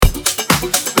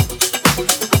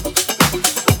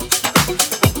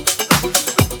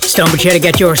StoneBridge here to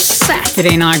get your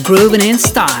Saturday night grooving in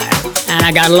style. And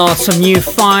I got lots of new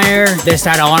fire. There's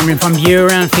that Armin from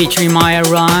Buren featuring Maya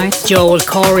Wright, Joel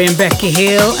Corey and Becky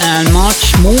Hill, and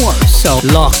much more. So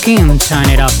lock in, turn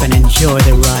it up, and enjoy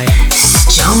the ride.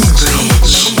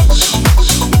 StoneBridge.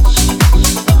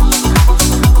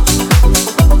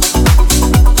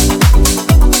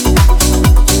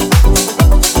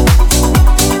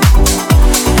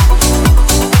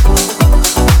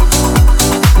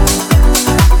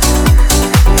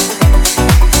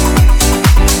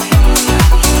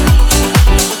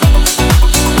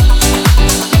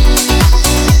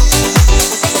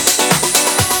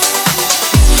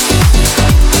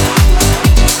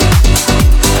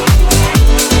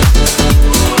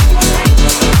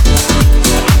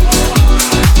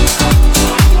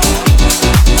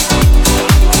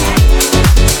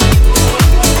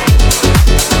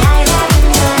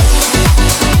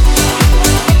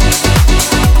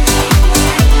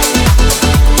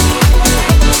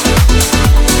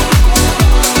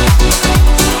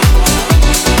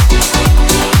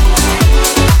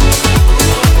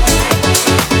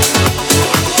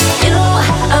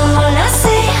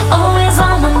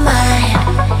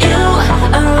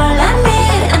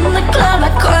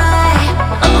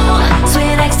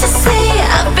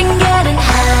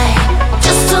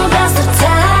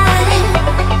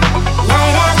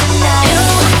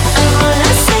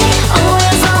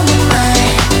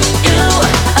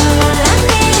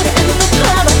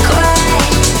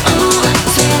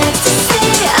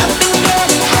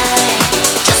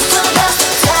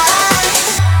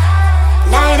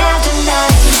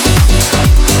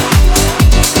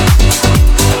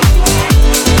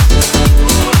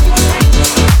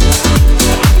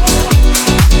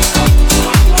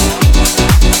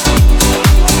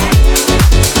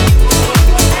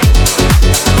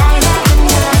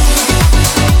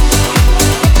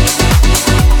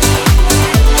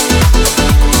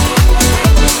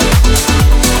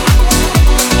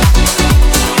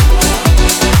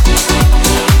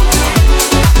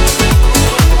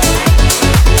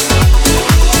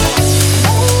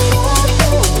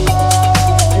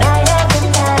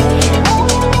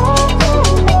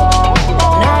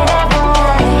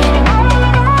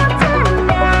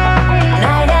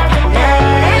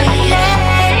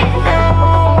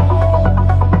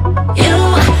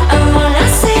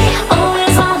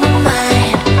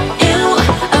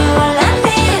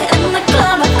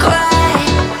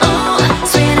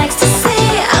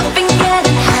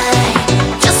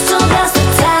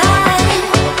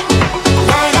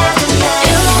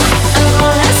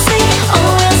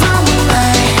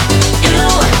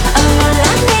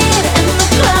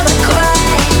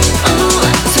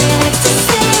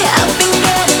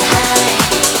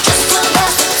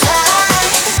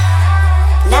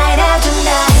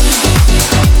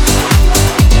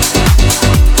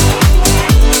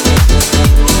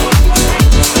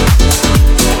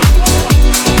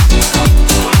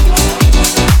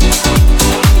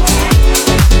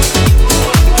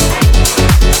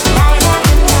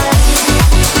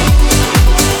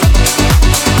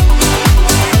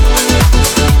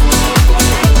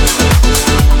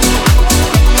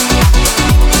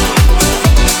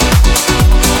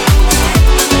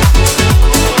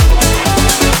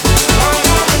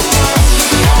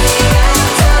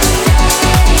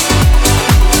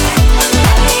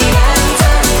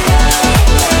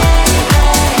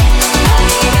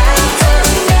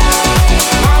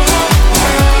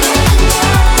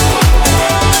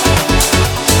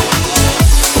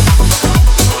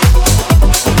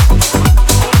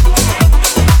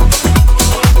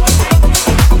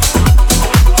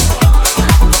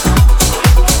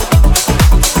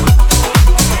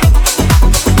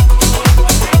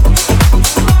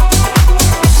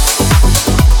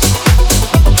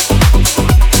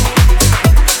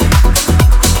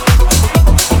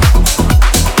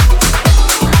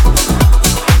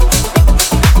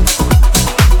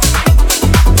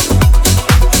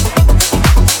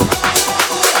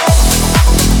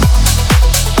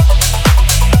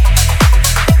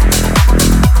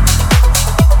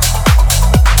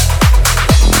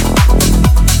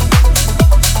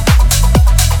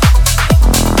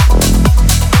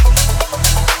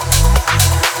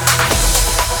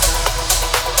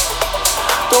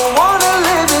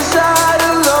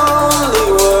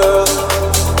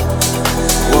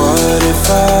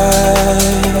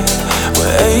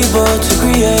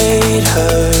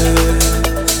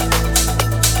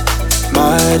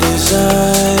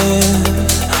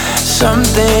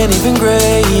 Something even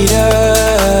greater,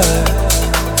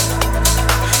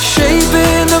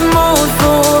 shaping the mold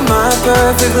for my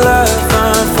perfect life.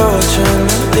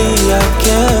 Unfortunately, I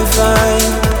can't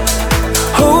find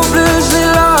hope.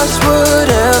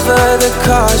 the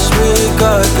cost,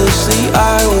 regardlessly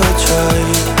I will try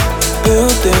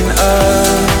building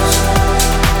us.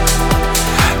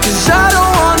 'Cause I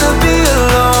don't wanna be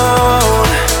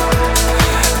alone,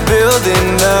 building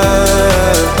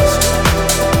us.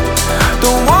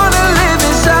 Don't wanna live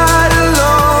inside a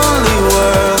lonely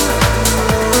world.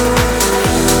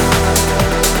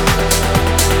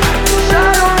 'Cause I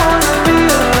don't wanna be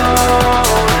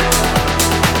alone.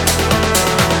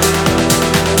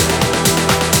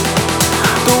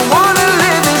 Don't wanna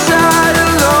live inside a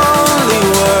lonely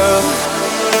world.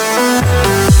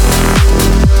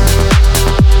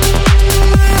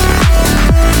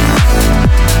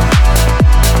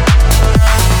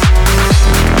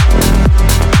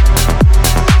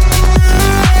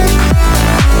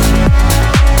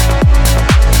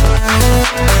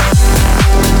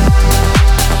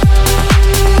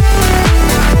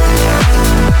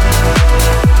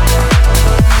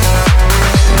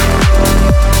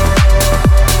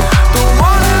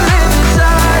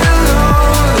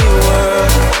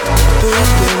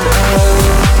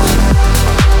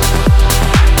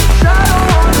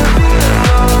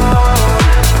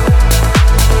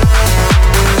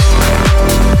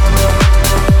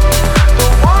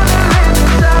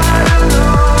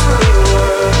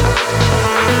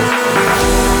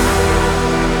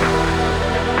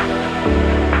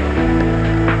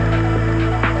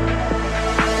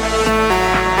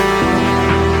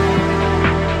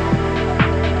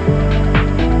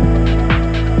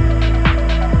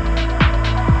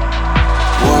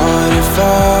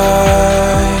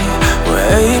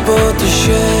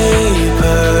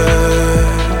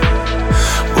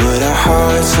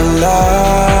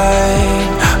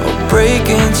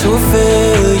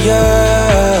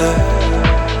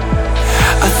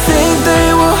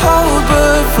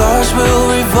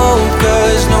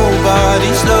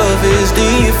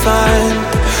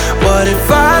 What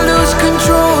if I lose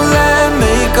control and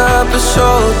make up a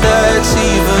soul that's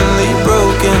evenly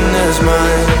broken as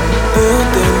mine?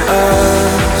 Building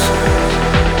us.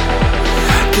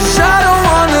 'Cause I don't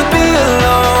wanna be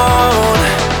alone,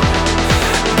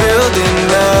 building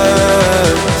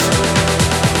us.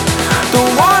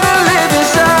 Don't wanna live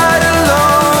inside a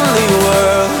lonely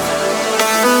world.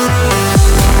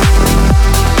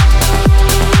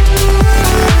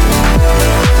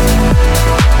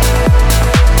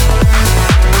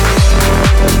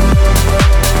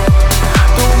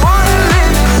 Don't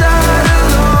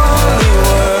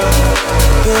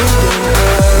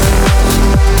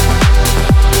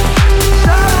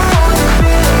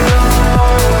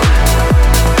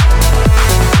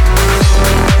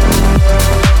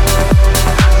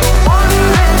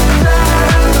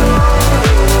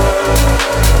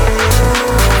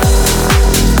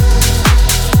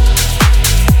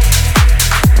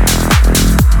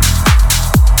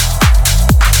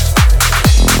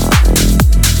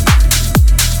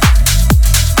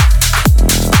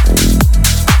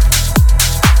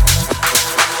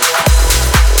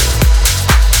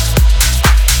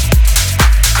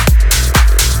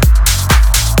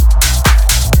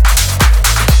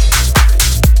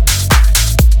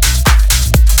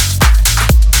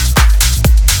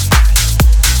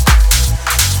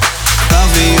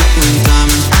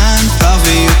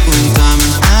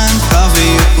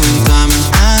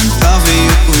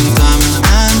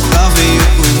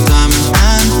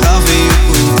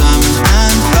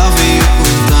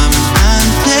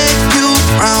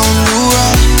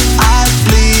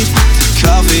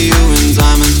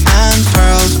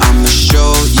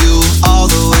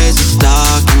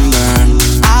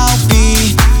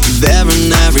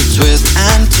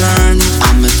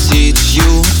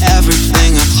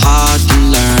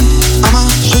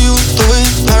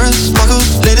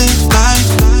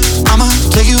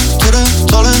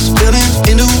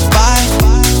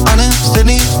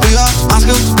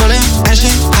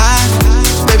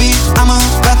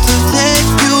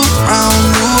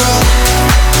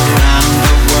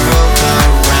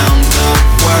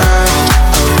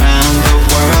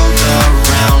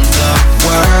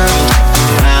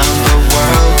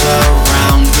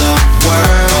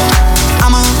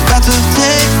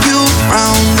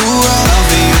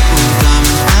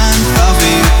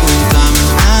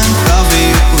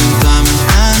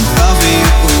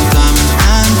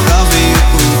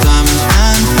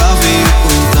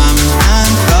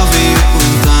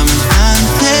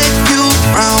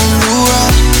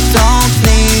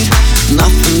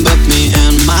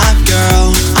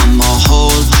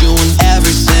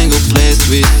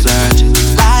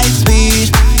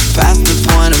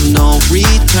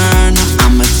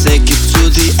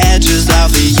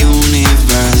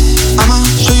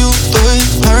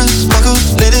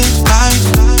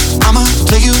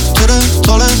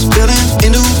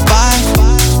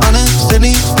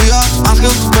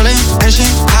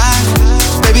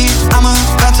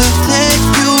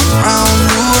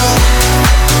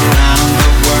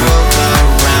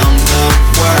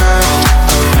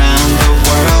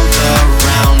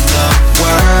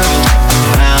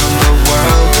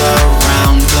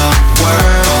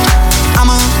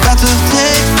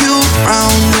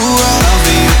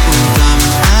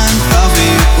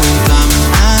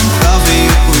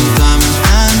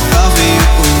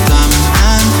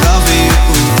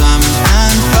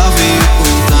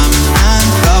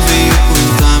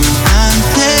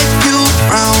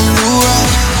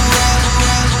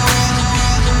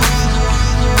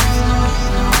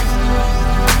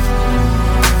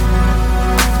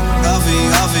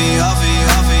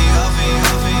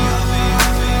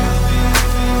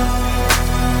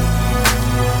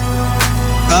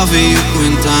cover you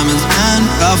in diamonds and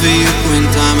cover you in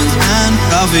diamonds and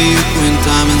cover you in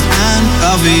diamonds and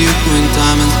cover you in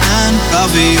diamonds and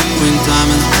cover you in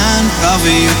diamonds and cover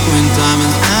you in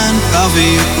diamonds and cover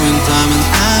you in diamonds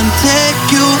and take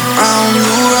you around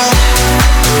the world,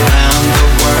 around the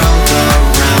world,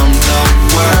 around the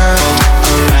world,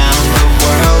 around the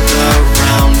world,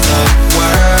 around the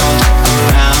world,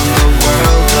 around the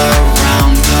world,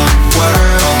 around the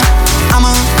world. I'm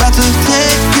about to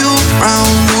take you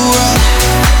around the world,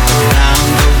 around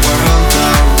the world,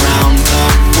 around the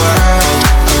world,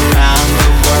 around the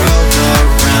world,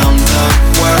 around the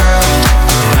world,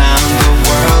 around the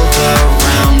world,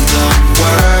 around the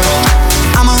world.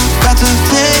 I'm about to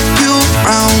take you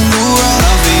around the world.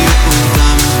 Cover you in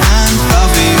diamonds and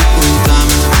cover you in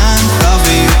diamonds and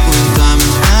cover you in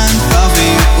diamonds and cover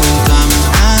you in diamonds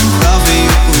and cover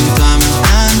you in diamonds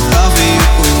and cover you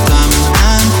in diamonds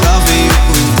and cover you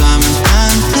in diamonds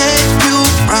and take you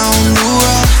around the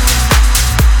world.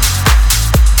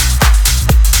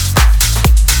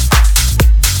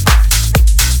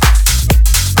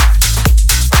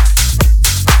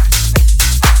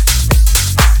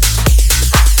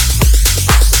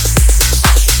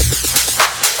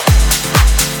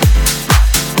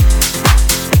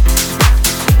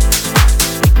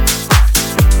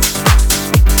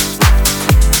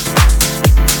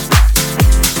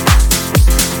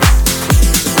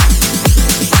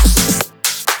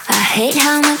 I hate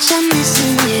how much I'm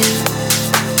missing you.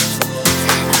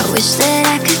 I wish that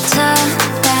I could turn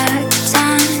back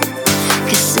time,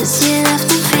 'cause since you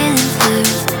left I'm feeling blue.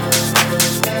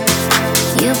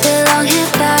 You belong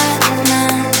here by my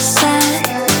side.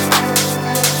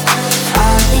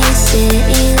 All these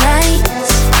city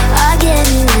lights are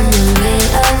getting in the way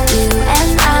of you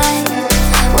and I.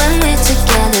 When we're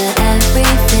together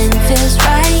everything feels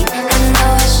right. I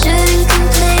know I shouldn't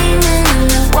complain when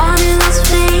the warning was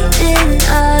fading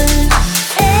us.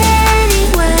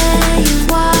 Anywhere you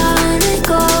wanna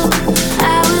go,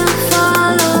 I will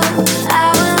follow, I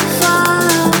will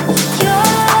follow.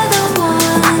 You're the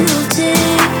one who'll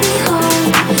take me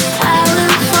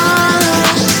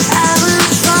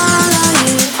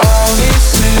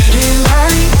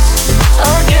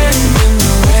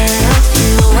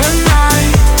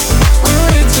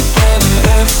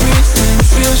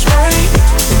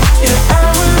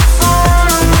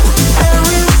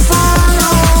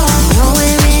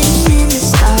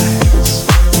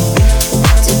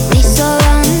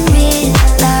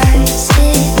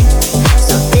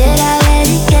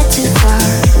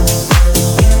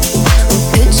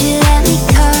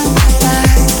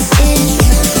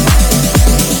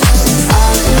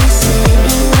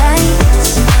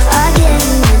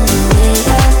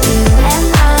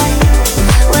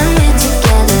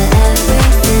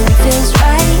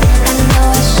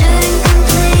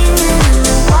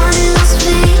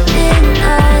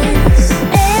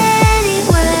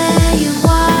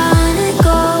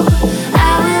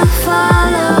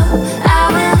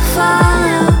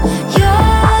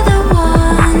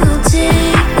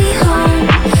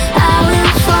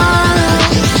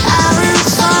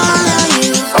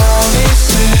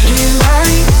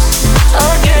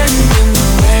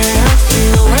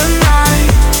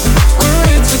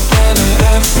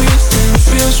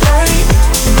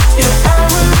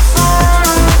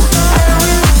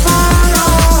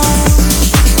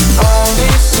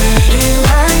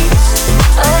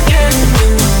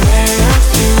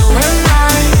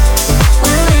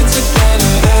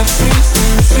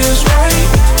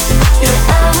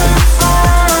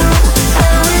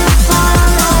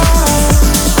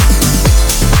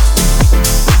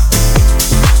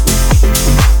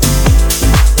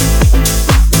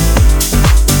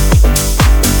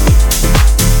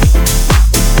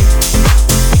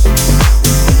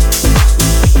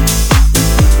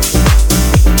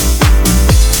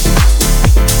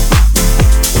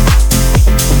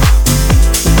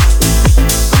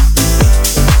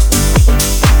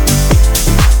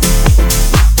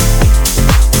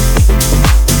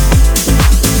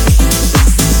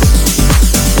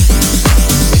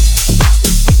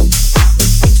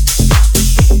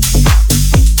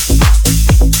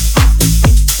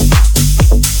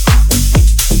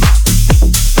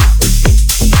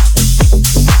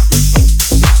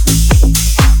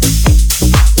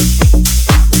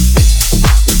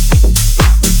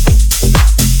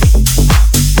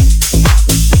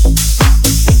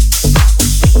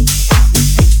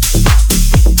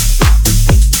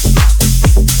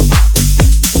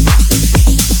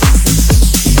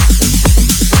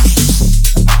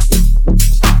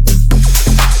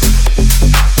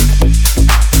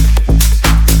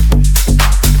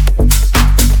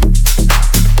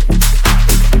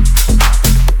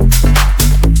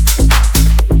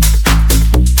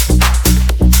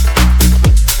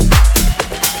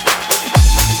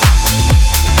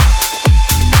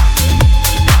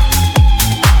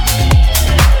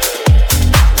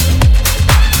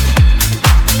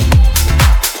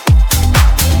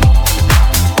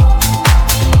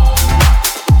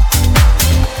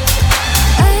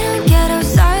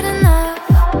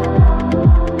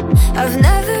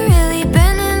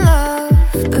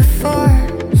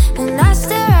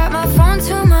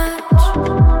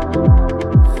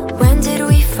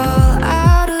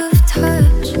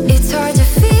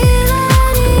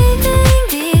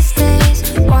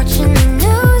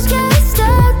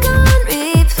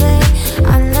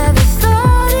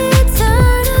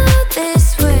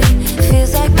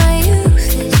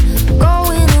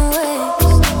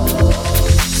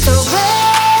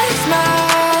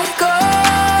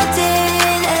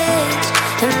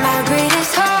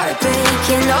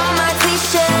breaking all my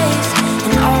cliches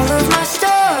and all of my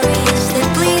stories that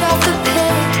bleed off the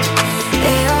page.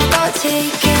 They all got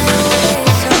taken away.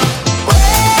 So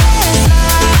where's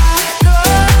my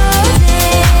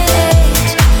golden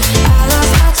age? I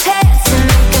lost my chance to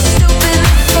make a stupid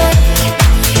mistake.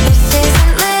 This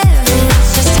isn't living,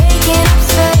 it's just taking up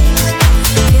space.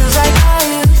 Feels like my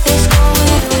youth is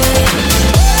going away.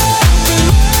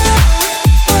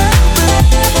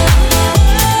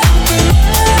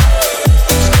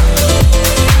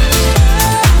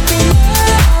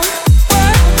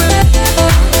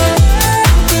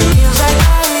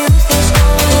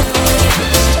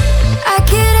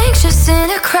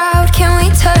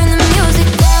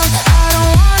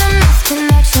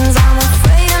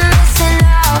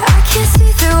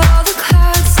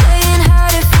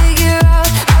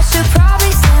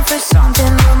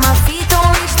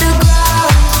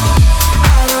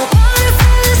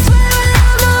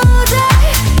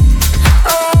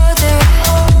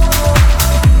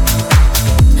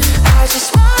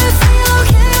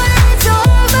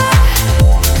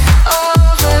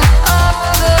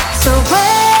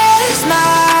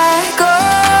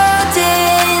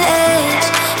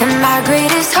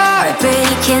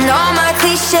 Breaking all my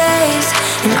cliches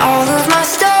and all of my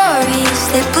stories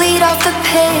that bleed off the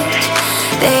page.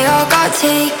 They all got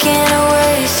taken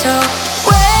away. So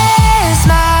where's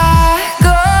my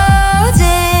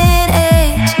golden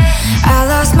age? I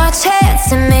lost my chance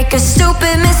to make a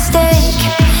stupid mistake.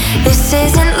 This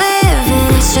isn't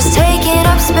living, it's just taking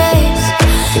up space.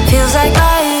 Feels like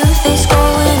my youth is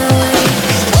going away.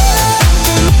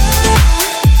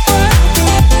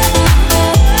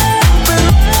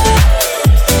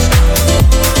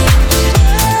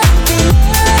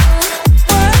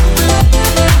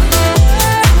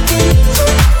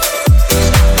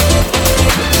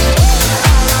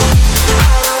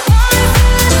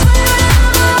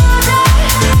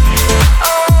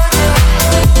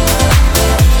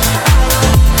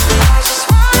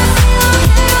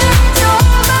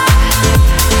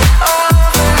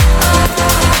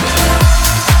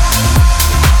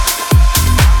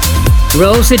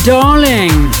 Rosie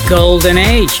Darling, Golden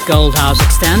Age, Gold House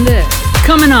Extended.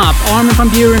 Coming up, Armin van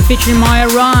Buuren featuring Maya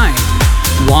Ride.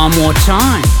 One more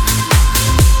time.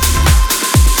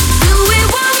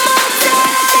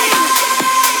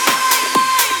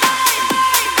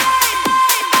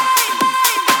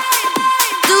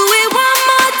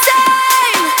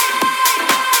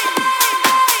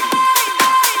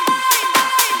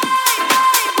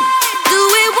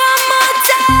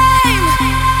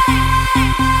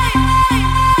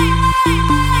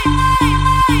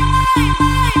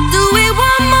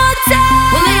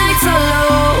 When the nights are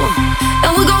low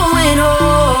and we're going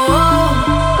home.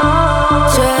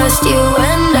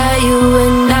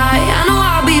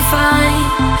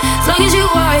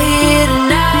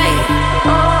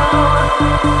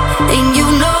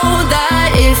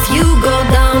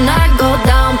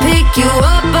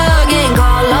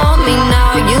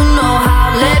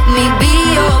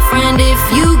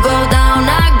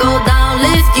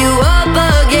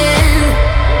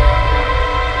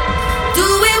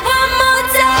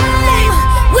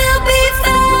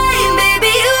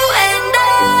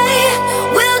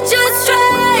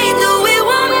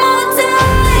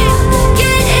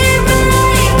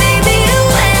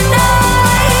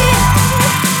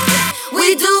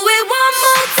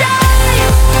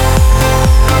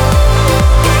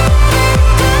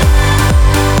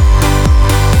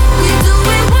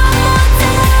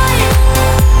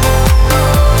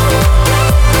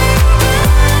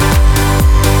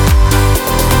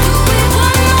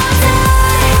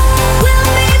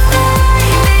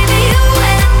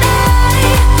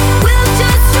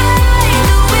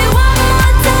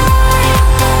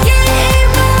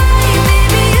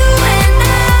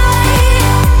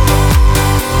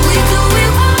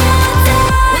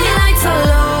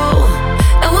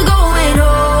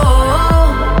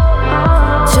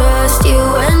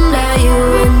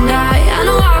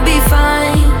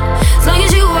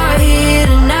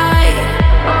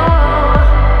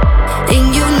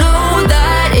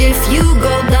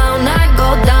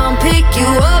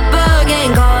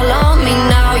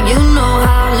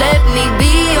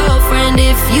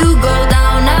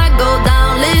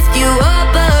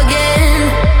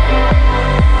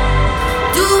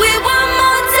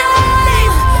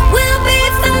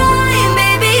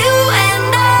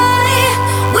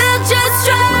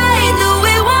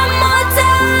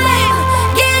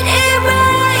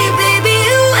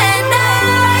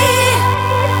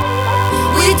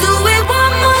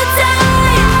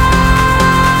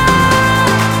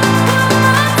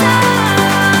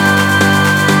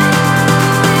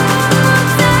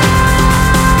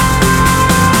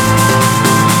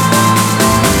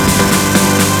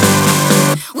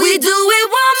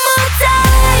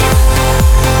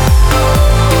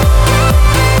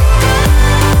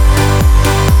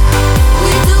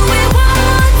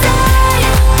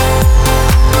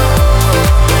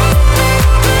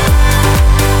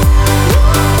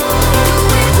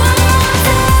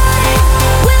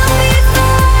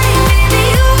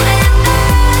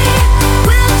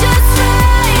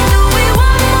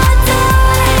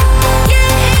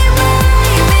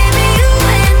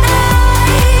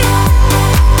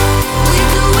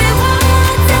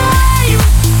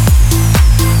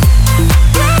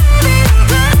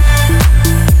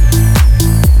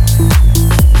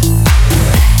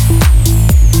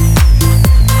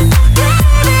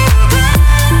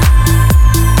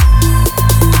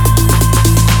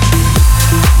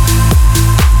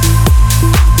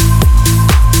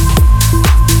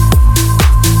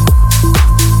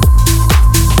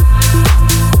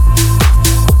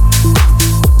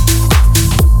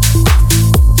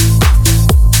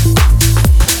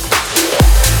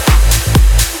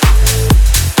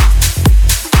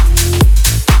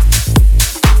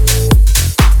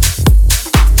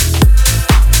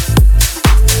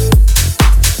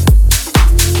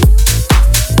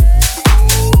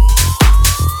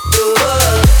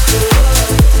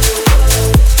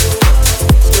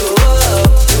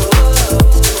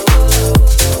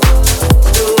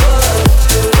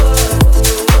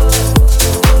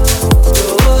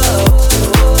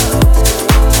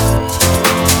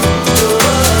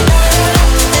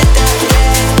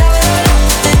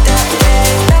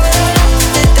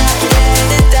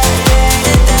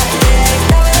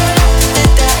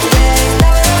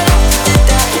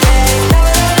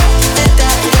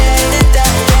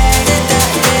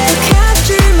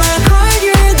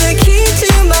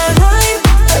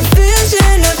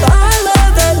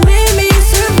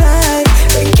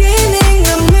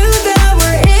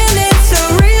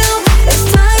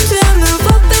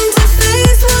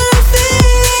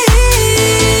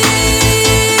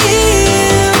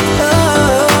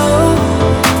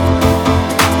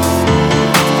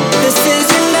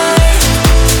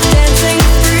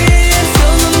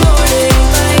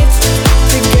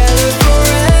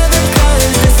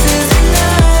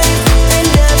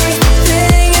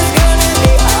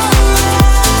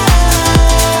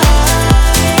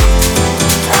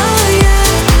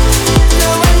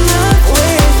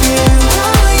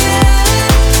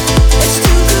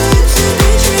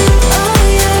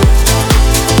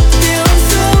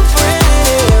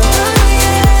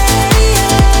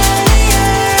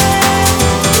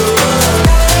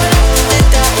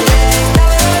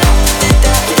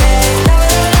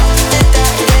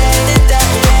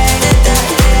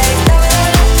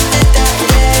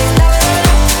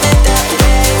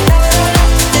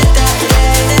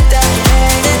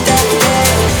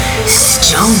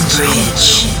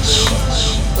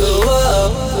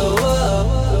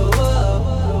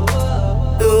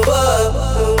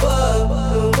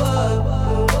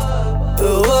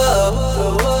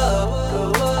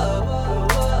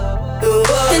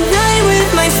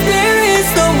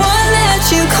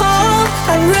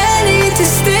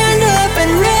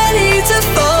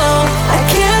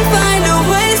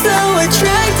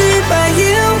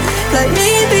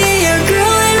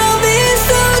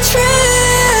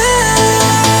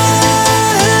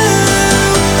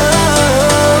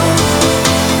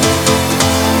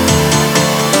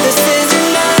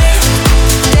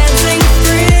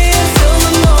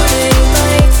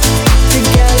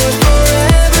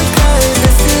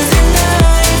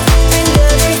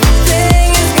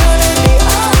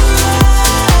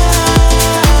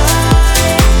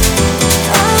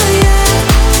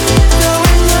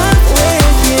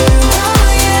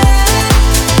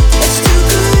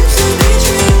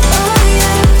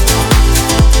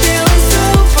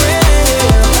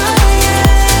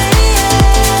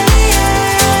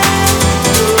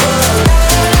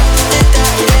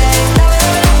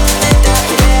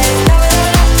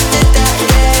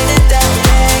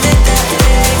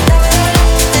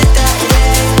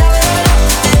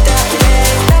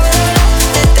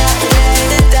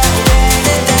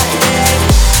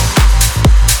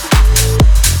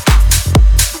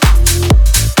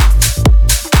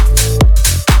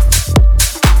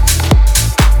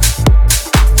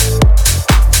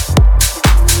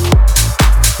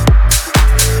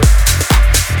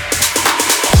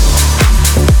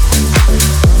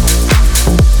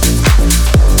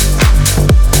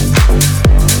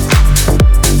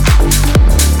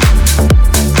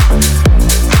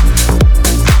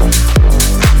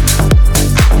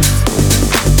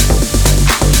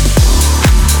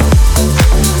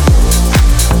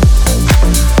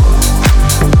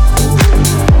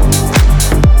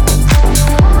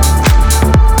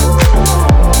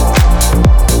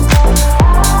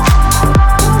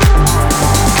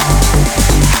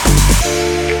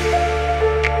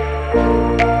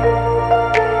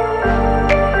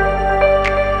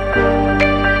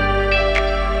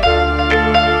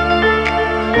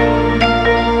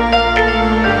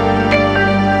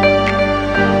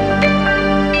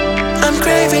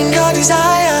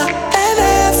 Desire, and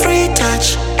every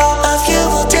touch of you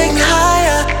will take me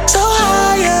higher, so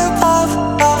high above.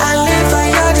 I live for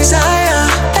your desire,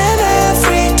 and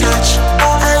every touch.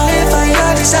 I live for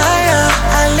your desire,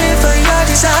 I live for your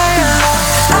desire.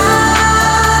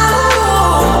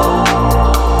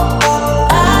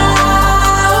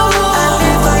 I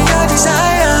live for your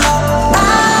desire. I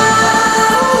live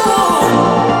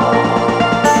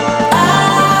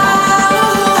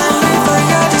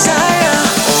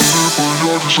for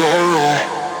your desire.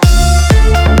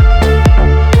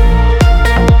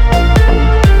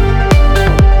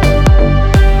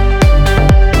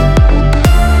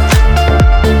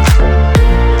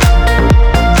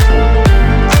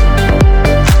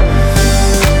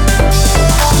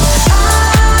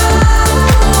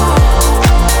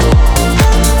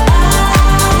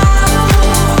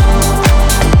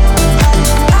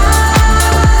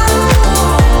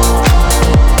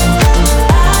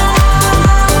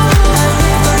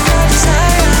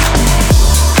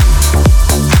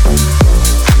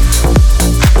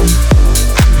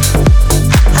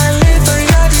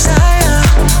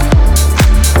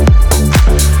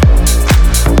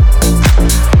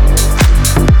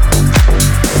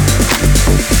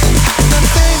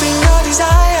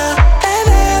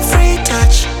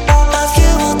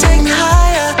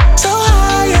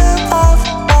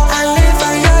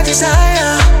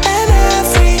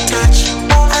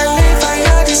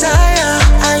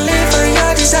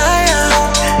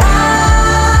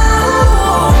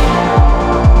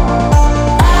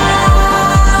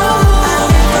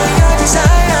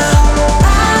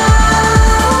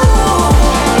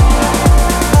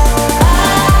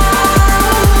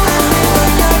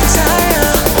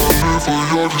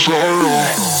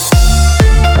 Desire.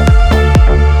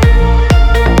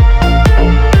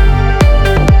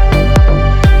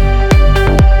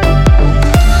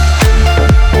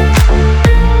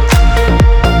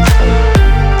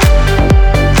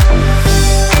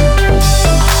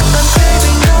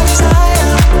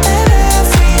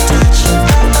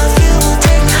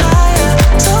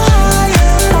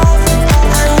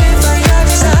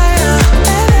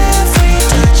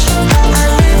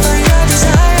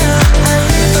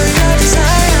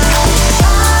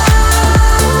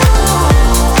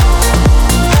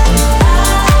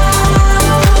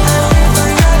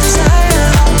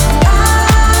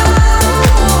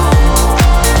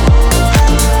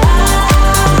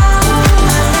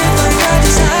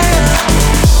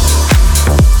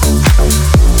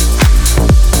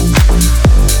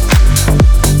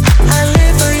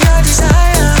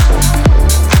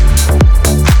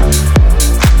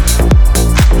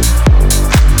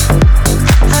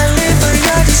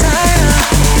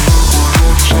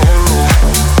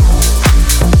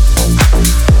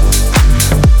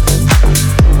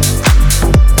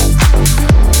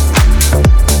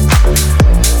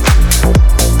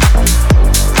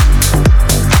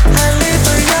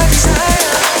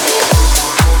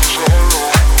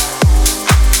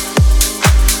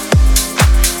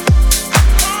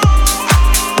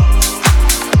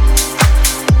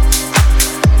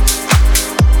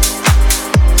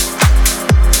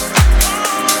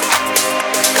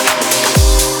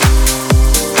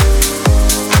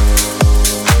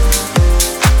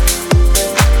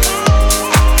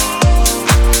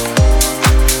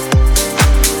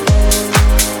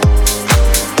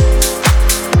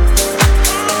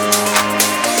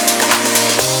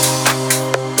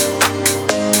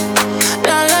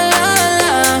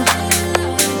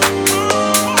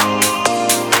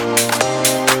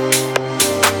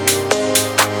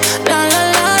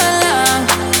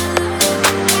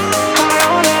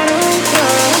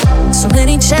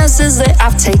 chances that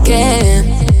I've taken,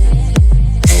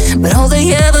 but all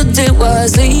they ever did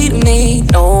was lead me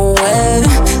nowhere.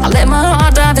 I let my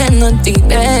heart dive in the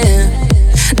deep end.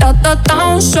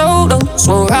 Down, solo,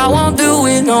 swore I won't do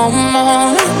it no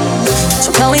more.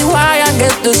 So tell me why I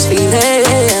get this feeling,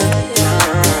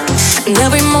 and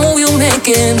every move you make,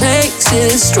 it makes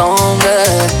it stronger.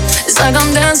 It's like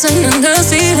I'm dancing in the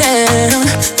ceiling.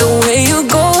 The way you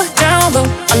go down low,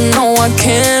 I know I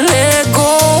can't let go.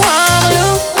 I'm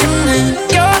looking in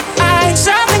your eyes,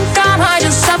 I think I might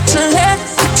just have to let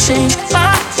you change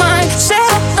my mind. Said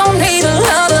I don't need a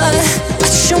lover,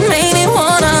 but you made me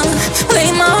wanna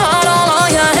lay my heart all on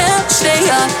your hands. Stay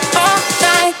up all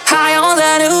night, high on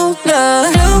that new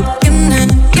love. Looking in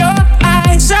your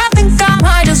eyes, I think I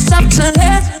might just have to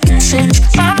let you change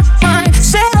my mind.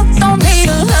 Said I don't need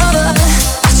a lover,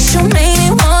 but you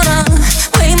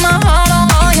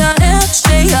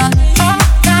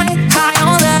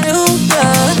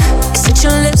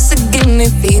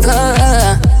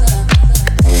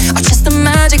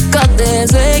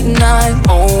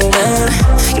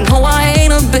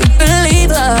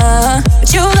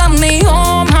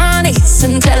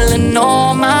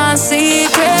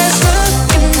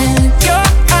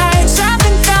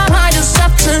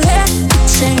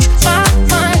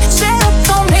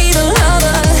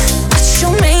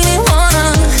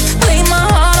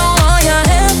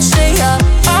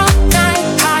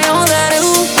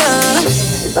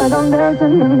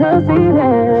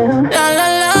feeling. La la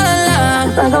la la la.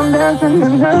 It's like I'm dancing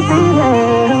in the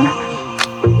feeling.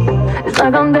 It's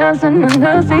like I'm dancing in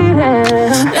the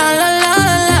feeling. La la la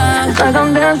la la. It's like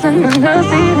I'm dancing in the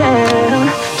feeling.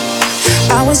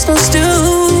 I was supposed to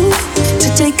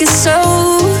take it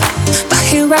slow, but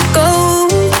here I go,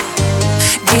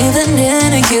 giving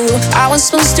in to you. I was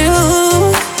supposed to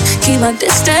keep my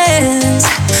distance,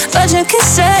 but your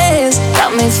kisses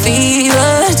got me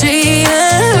fever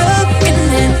dreaming. Looking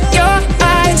in your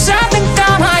eyes, I think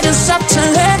I might just have to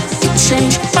let you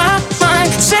change my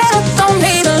mind. Said I don't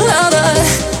need a lover,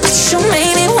 but you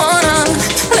made me wanna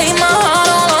lay my heart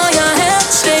on your hands,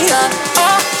 stay up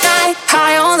all night,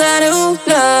 high on that new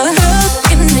love.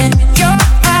 Looking in your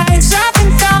eyes, I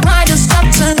think I might just have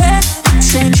to let you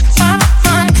change my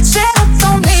mind. Said I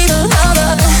don't need a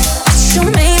lover, but you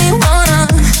made me wanna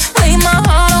lay my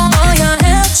heart on your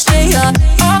hands, stay up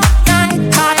all night,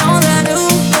 high on that new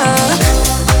love.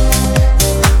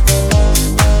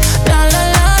 La la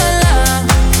la la.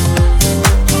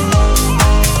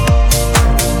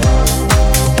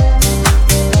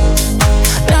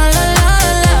 La la la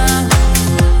la.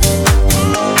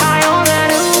 High on that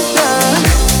new love.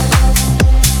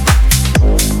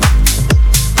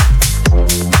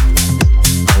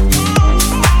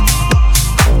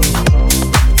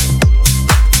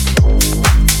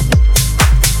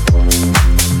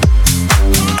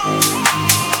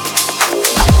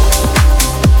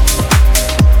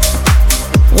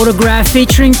 Autograph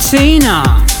featuring Tina,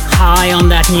 High on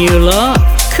That New Love.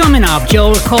 Coming up,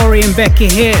 Joel Corey and Becky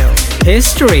Hill,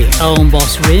 History, Own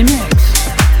Boss Remix.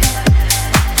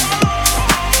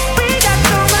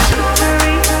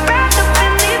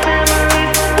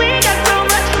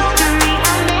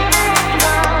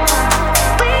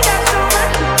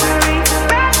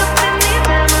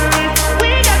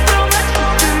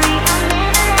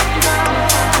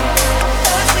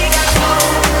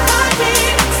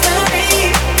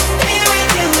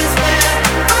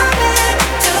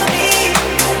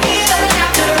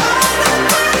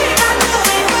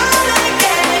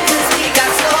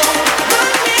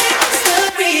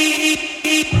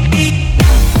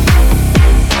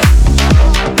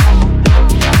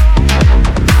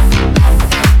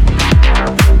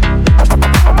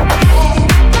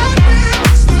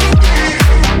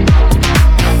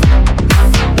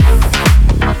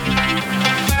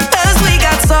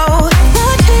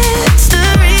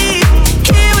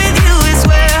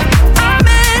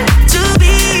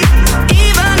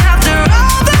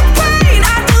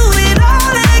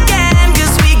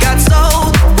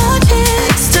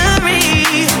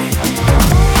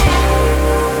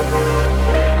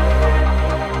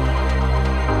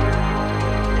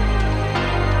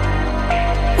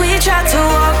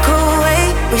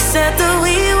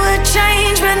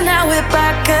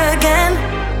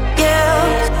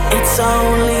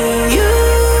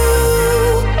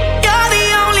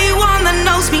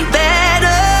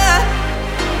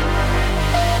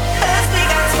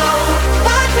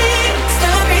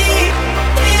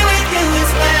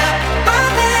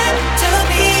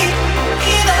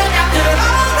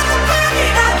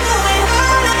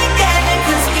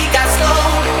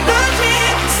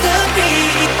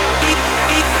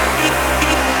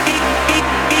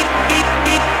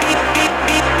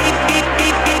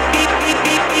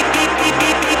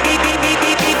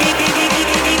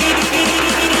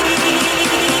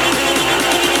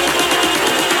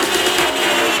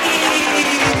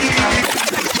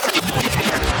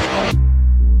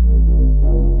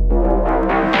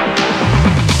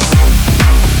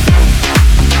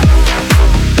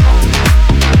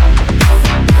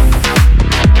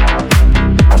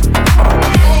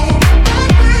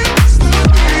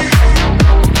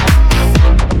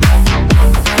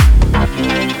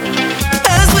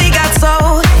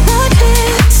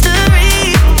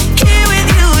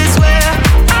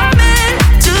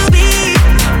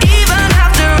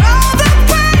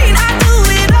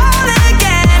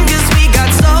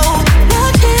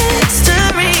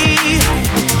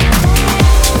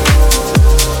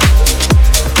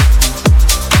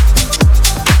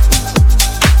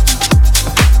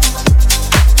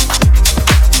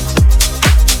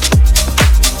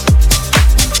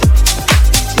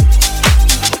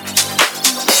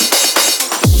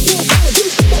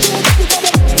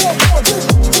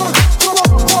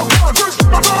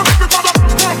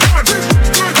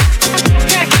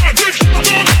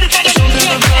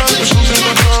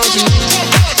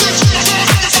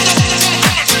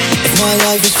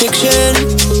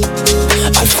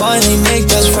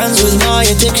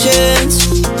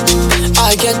 addictions.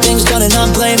 I get things done and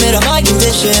I blame it on my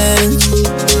conditions.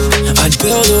 I I'd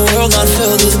build a world not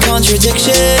filled with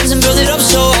contradictions and build it up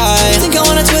so high. Think I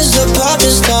wanna twist the path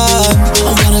this time.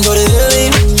 I wanna go to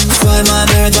Italy, find my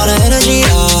marathon energy.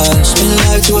 Spin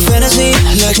life to a fantasy,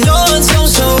 like no one's home,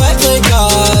 so I play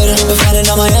God. But fighting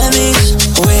all my enemies,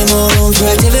 way more room for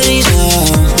activities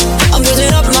now. I'm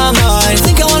building up my mind,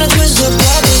 think I wanna twist the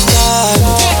path this time.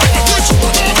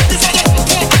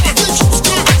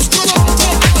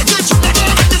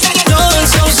 No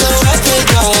one's home, so I play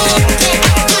God.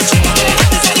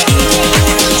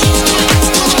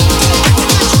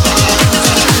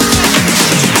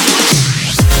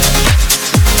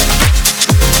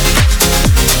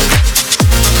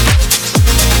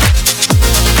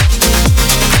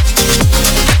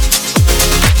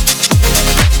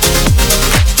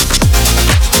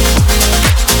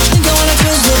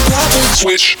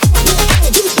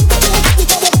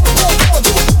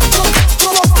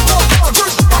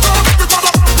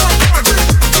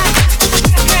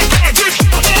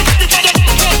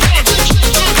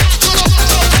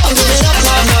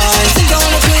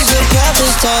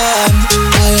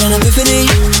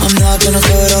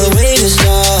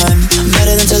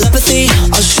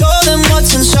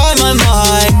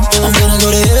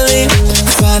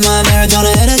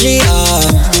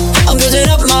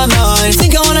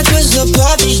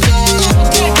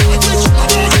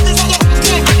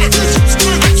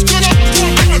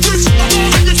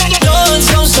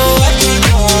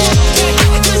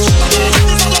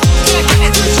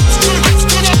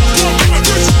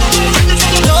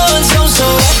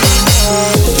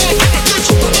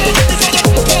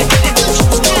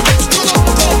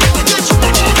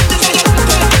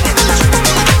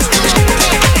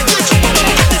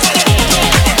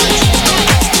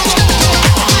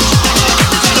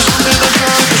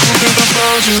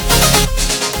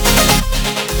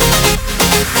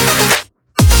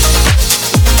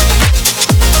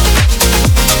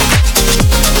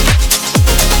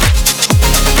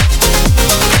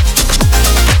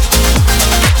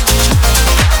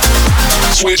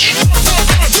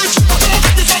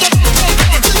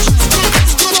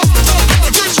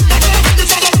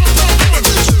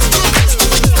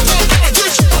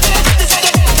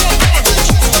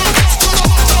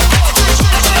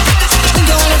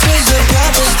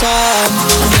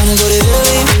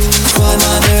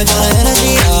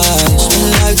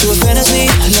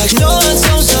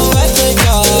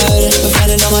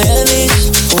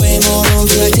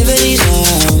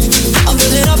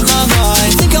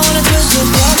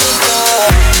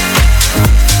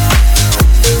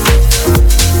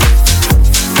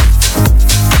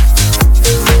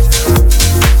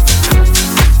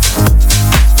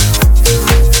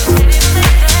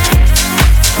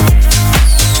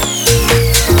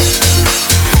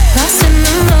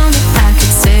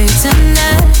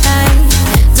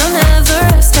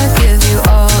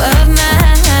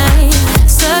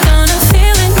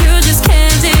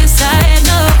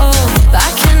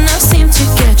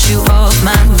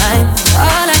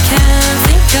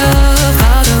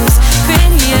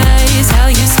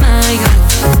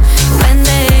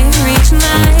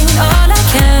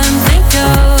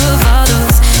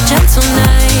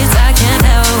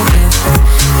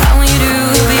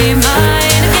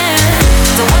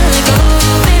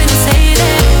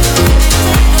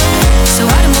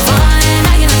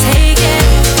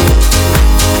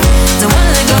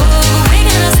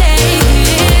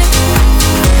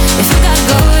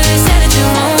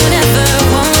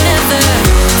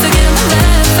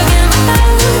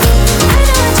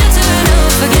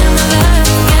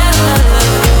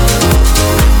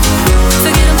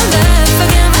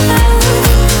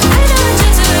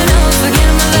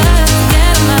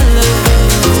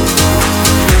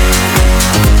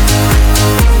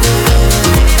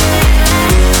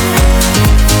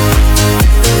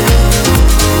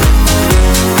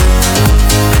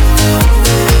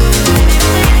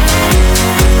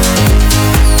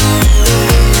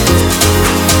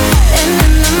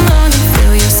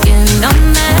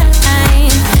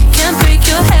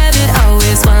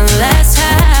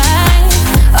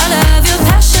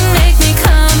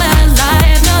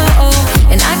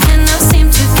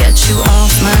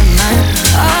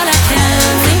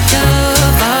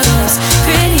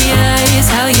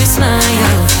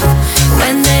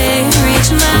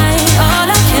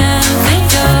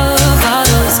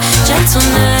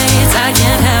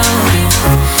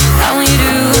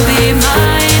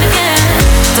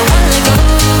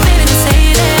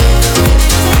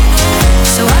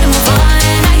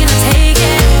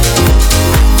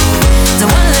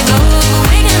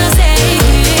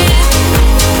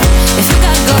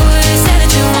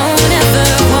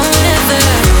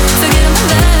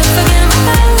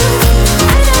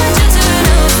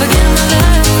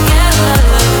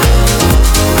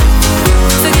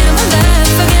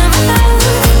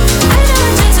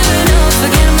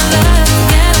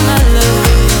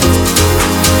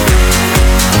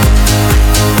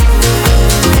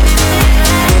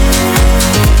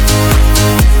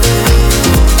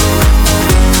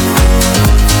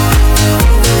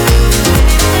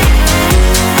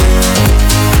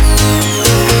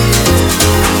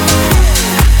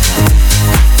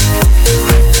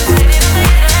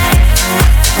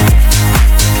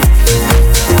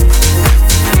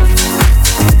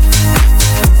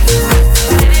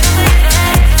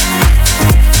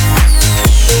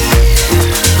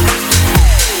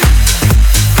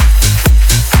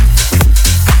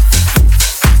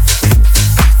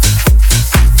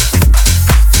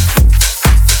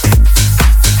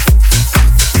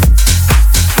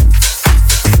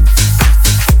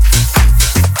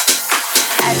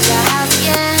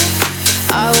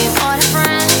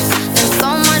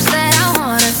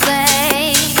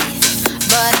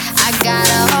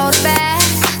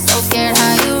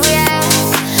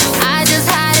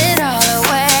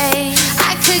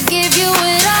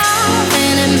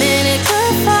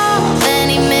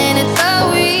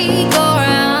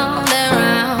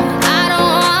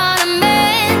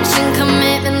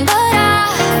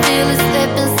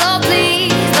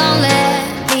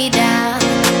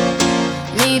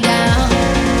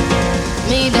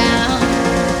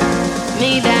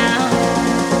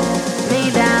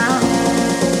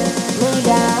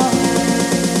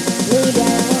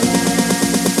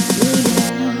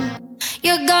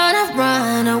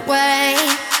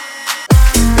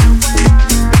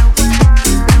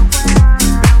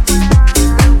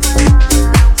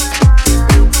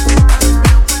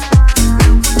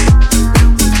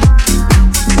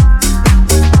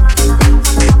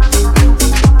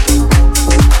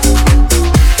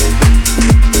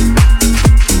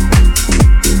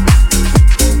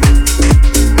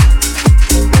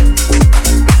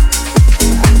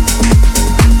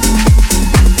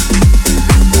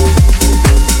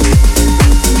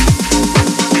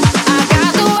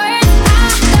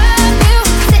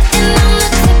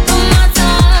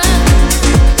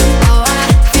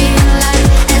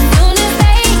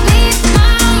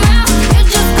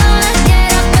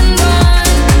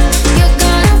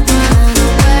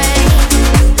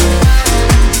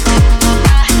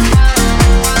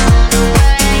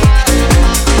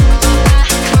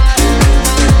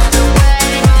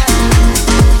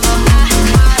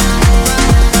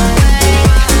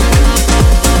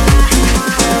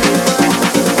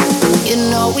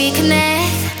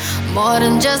 connect, more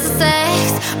than just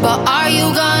sex. But are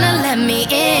you gonna let me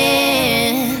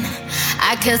in?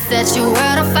 I could set your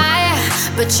world on fire,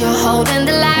 but you're holding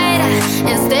the lighter.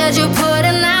 Instead you're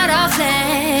putting out a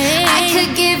flame. I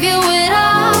could give you it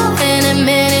all, any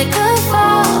minute could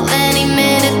fall, any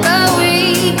minute but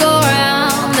we go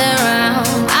round and round.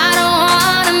 I don't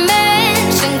wanna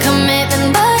mention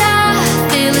commitment, but I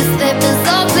feel it slipping,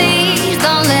 so please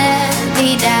don't let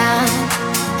me down.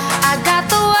 I got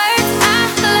the words I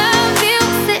love you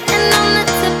sitting on the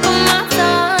tip of my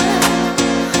tongue.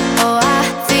 Oh, I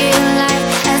feel like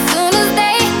as soon as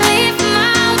they leave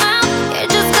my mouth,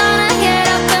 you're just gonna get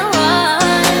up and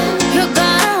run.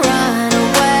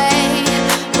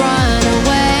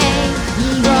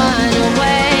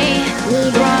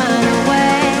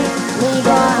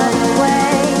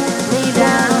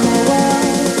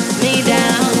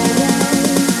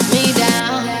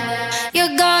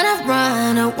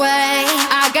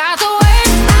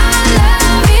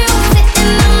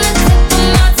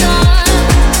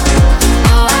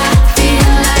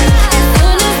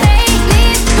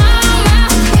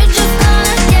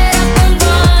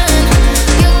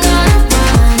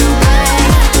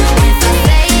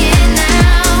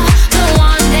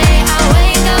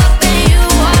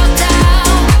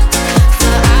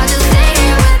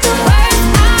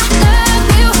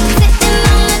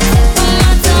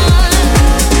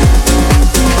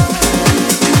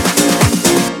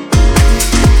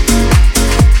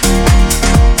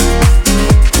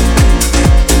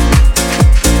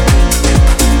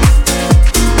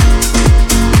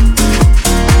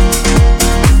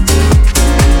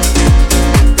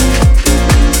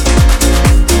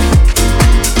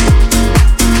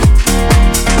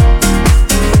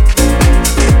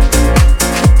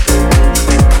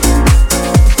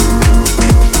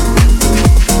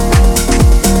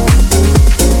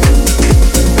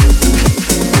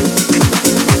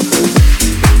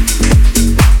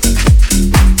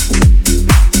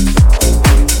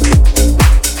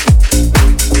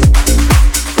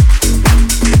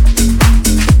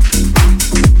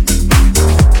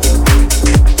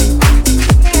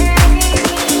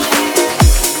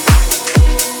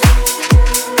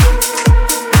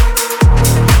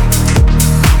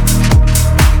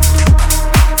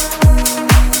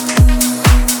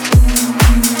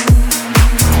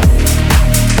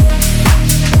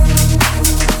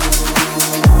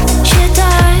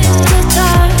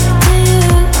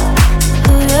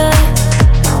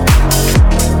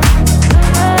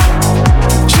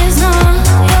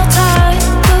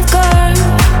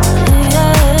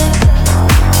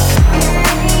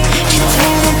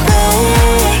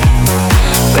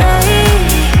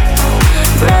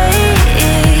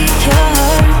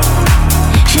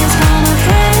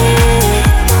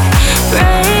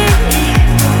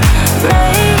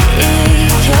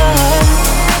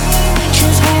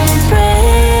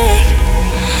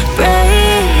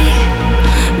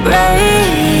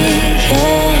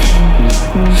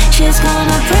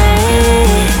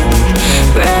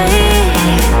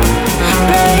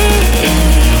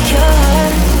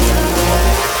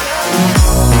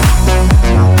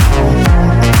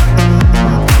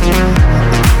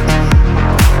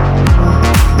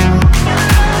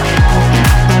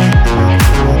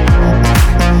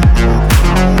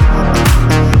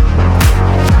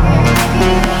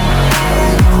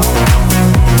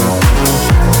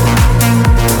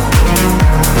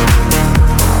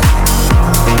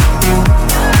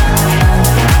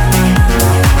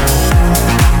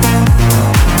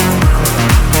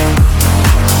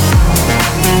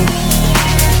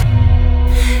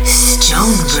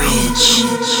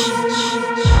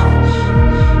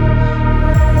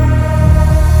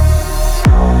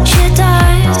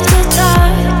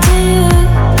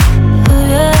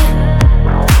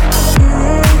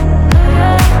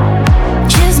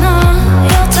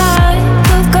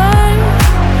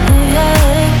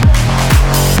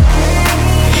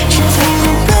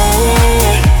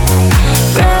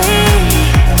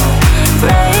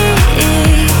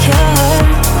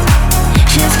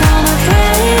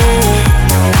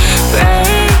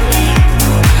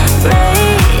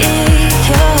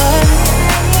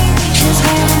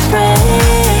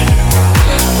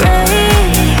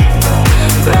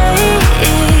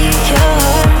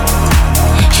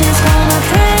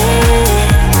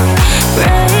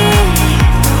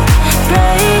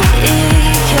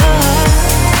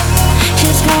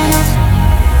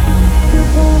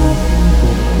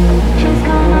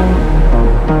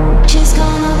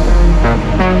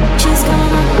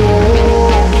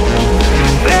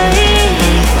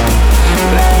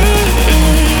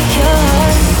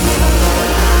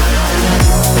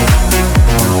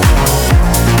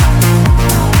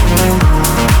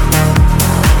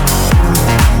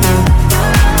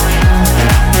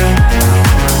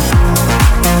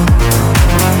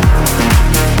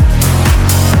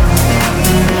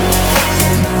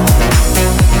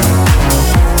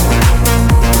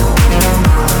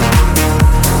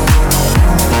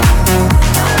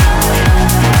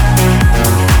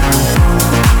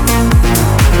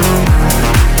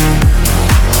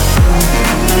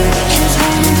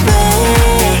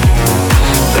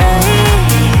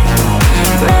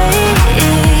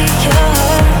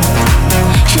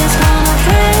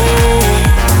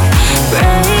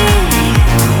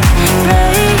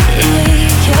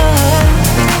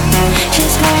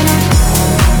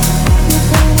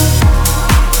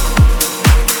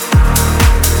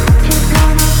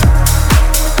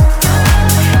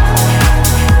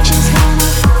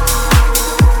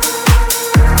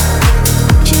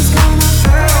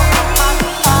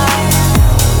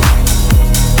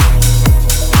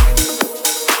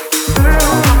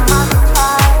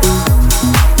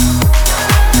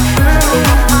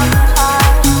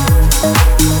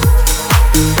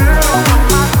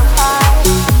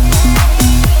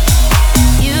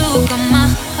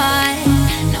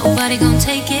 Nobody gon'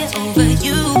 take it over.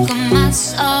 You got my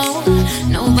soul.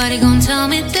 Nobody gon' tell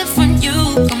me different. You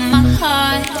got my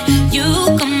heart. You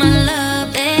got my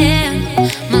love, yeah.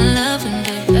 My loving,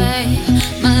 baby.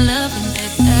 My loving,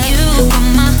 baby. You got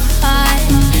my heart.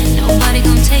 Nobody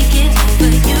gon' take it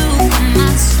over. You got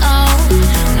my soul.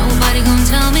 Nobody gon'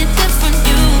 tell me different.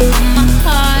 You got my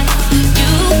heart.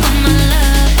 You got my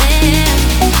love, yeah.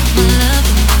 My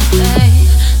loving,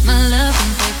 baby. My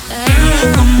loving, baby.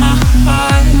 You got my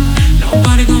heart.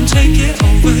 Nobody gon' take it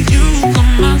over. You got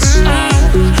my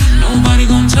soul. Nobody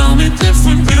gon' tell me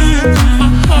different. You got my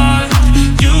heart.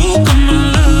 You got my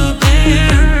love,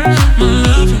 yeah. My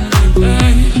loving,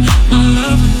 baby. My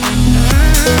loving, baby.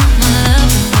 My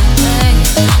loving, baby.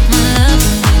 My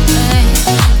loving, baby.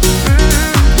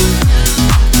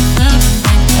 Loving,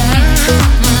 baby.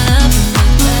 My loving,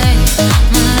 baby.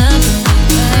 My loving,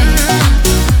 baby.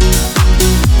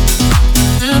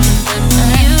 Loving,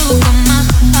 baby. You got my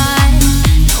heart.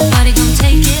 Nobody gon'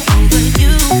 take it over.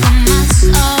 You got my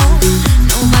soul.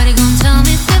 Nobody gon' tell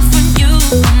me different. You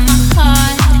got my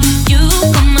heart. You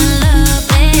got my love,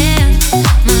 yeah.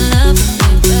 My loving,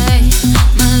 baby.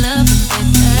 My loving,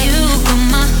 baby. You got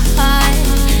my heart.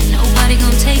 Nobody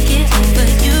gon' take it over.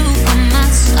 You got my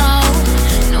soul.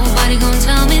 Nobody gon'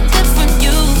 tell me different.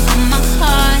 You got my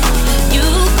heart. You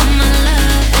got my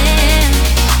love, yeah.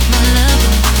 My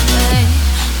loving, baby.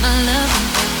 My loving,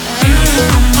 baby. You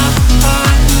got my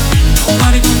heart.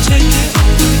 Nobody gon' take it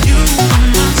over. You got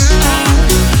my soul.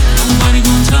 Nobody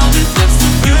gon' tell me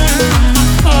different. You got my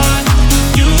heart. You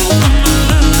got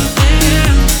my love, yeah.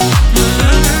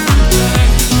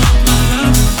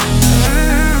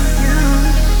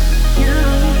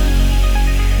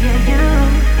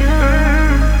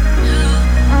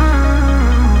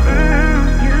 My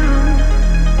loving, baby.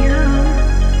 My loving,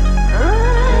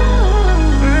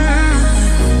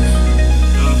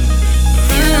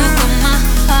 You got my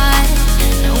heart. Nobody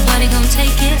gon' take it over.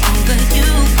 You got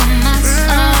my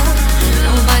soul.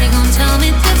 Nobody gon' tell me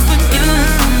different. You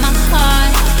got my heart.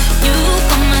 You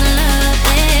got my love,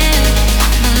 yeah.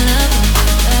 My loving,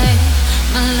 baby. My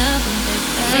loving,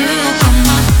 baby.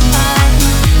 You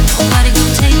got my heart. Nobody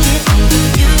gon' take it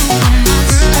over. You got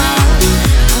my soul.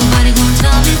 Nobody gon'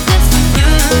 tell me different. You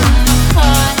got my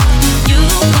heart. You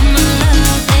got my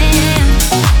love, yeah.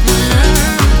 My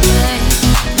loving, baby.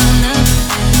 My loving,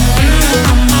 baby. you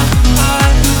got my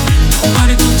heart.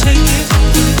 Nobody gon' take it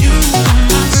over. You got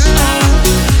my soul.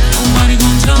 Nobody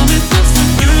gon' tell me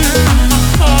different. You got my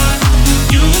heart.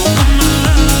 You got my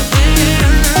love, yeah.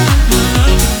 My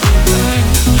loving, baby. My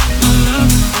loving,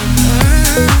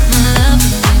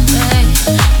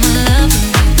 baby. My loving, baby. My loving,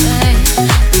 baby.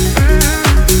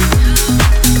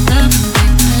 Loving,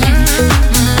 baby.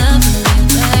 My loving,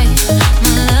 baby.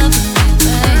 My loving,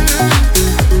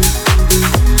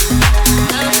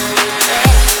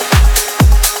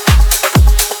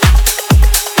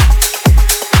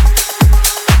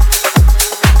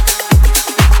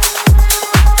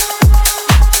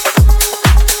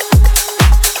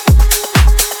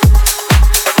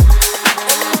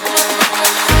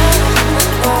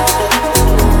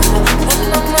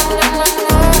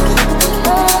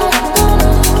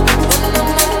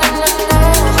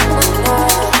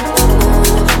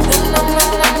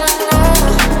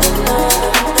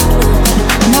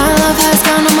 My love has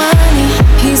got no money,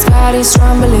 he's got his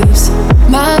strong beliefs.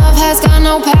 My love has got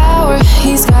no power,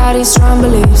 he's got his strong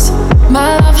beliefs.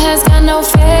 My love has got no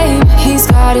fame, he's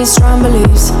got his strong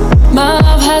beliefs. My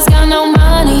love has got no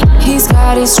money, he's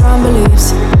got his strong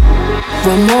beliefs.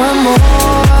 But more and more,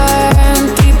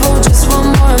 people just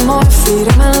want more and more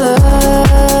freedom and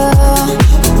love.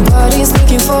 But he's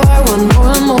looking for one more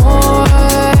and more.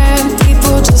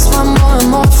 People just want more and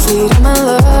more freedom and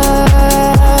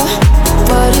love.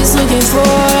 What he's looking for,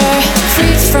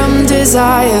 free from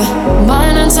desire,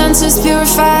 mind and senses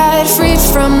purified, free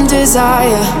from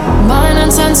desire, mind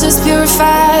and senses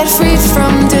purified, free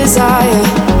from desire,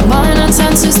 mind and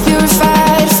senses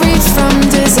purified, free from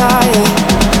desire.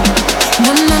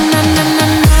 Na na na na na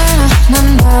na na na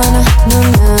na na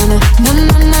na na na.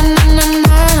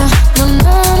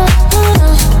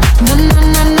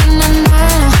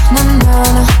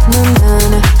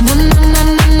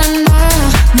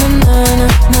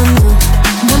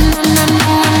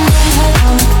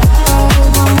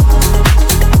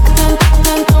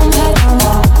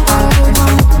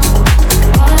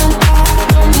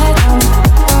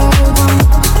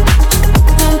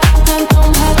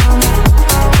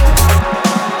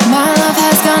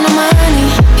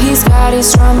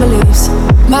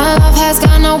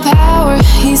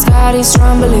 got his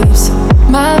strong beliefs.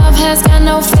 My love has got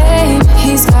no fame,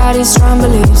 he's got his strong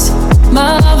beliefs.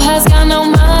 My love has got no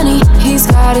money, he's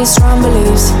got got these strong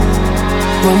beliefs.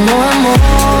 Want more and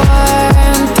more,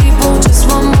 and people just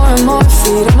want more and more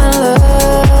freedom and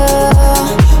love.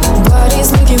 What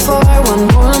he's looking for,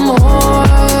 want more and more,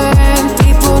 and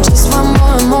people just want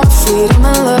more and more freedom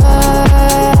and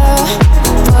love.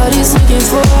 What he's looking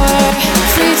for,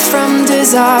 freed from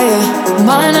desire,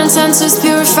 mind and senses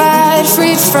purified,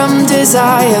 freed from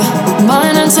desire,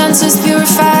 mind and senses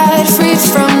purified, freed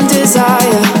from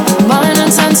desire, mind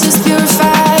and senses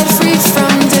purified, freed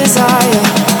from desire.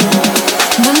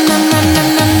 Na na na na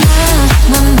na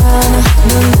na na na na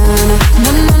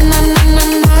na na na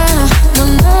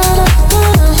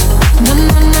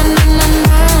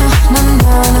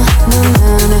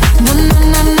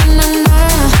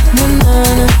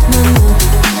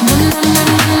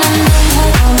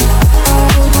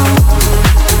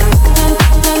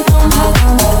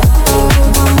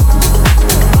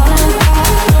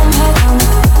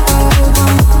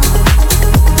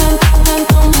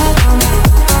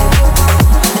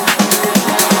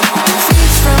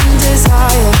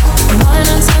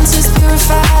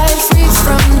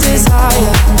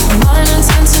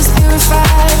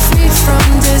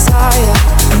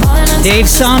Dave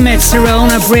Summit,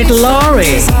 Serona, Britt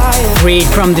Laurie, Freed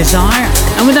from Desire.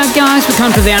 And with that, guys, we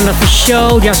come to the end of the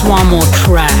show. Just one more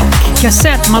track.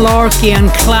 Cassette Malarkey and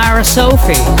Clara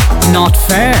Sophie, Not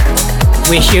Fair.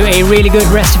 Wish you a really good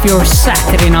rest of your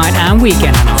Saturday night and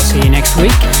weekend, and I'll see you next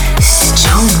week.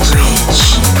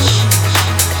 StoneBridge.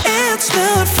 It's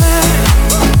not fair.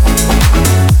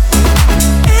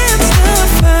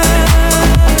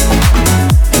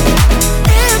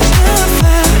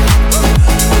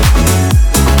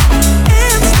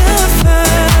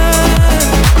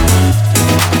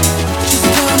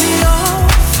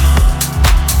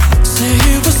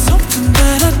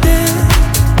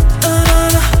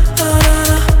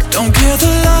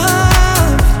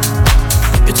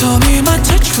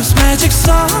 Magic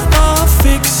song.